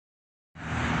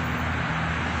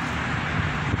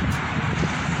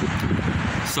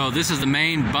So this is the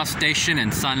main bus station in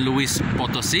San Luis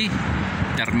Potosí,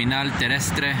 Terminal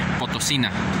Terrestre Potosina.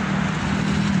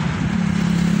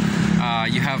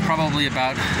 You have probably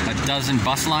about a dozen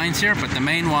bus lines here, but the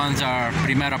main ones are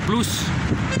Primera Plus,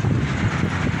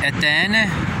 ETN,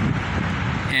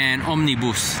 and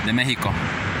Omnibus de Mexico.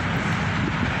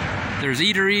 There's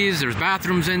eateries, there's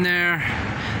bathrooms in there.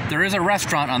 There is a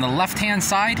restaurant on the left-hand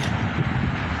side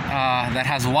that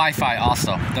has Wi-Fi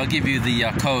also. They'll give you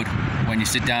the code when you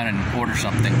sit down and order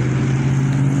something.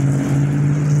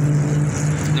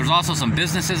 There's also some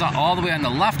businesses all the way on the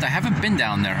left. I haven't been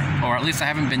down there, or at least I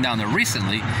haven't been down there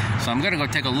recently, so I'm gonna go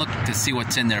take a look to see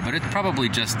what's in there. But it's probably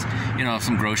just, you know,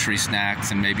 some grocery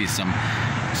snacks and maybe some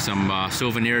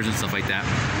souvenirs and stuff like that.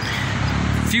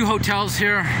 A few hotels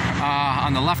here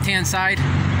on the left-hand side.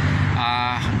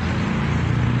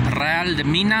 Real de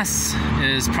Minas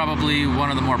is probably one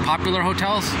of the more popular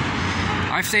hotels.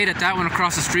 I've stayed at that one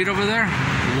across the street over there,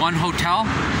 one hotel.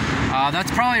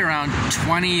 That's probably around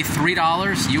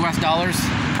 $23 US dollars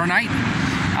per night.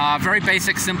 Very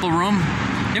basic, simple room.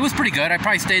 It was pretty good. I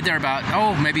probably stayed there about,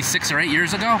 maybe 6 or 8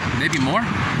 years ago, maybe more.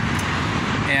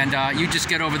 And you just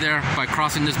get over there by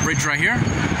crossing this bridge right here,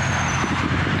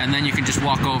 and then you can just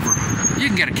walk over. You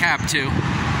can get a cab too.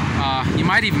 You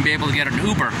might even be able to get an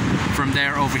Uber from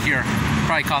there over here.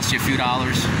 Probably costs you a few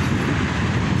dollars.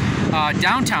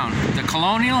 Downtown, the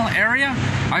colonial area,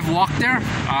 I've walked there.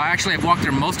 Actually, I've walked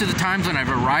there most of the times when I've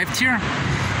arrived here,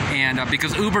 and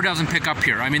because Uber doesn't pick up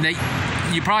here. I mean,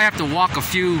 you probably have to walk a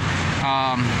few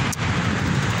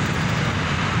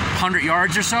 100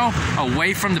 yards or so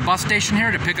away from the bus station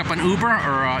here to pick up an Uber,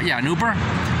 or an Uber,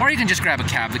 or you can just grab a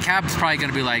cab. The cab's probably going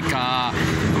to be like,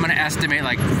 I'm going to estimate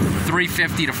like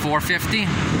 $350 to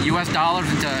 $450 US dollars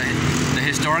into the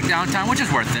historic downtown, which is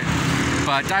worth it.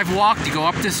 But I've walked, you go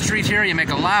up this street here, you make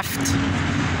a left,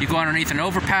 you go underneath an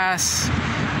overpass.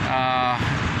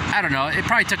 I don't know, it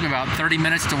probably took me about 30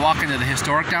 minutes to walk into the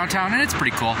historic downtown, and it's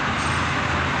pretty cool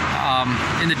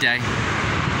in the day.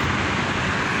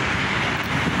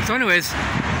 So anyways,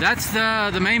 that's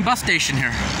the main bus station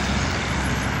here.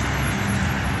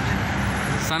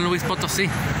 San Luis Potosí.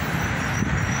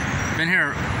 Been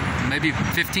here maybe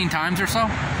 15 times or so.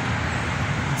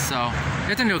 So,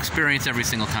 it's a new experience every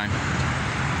single time.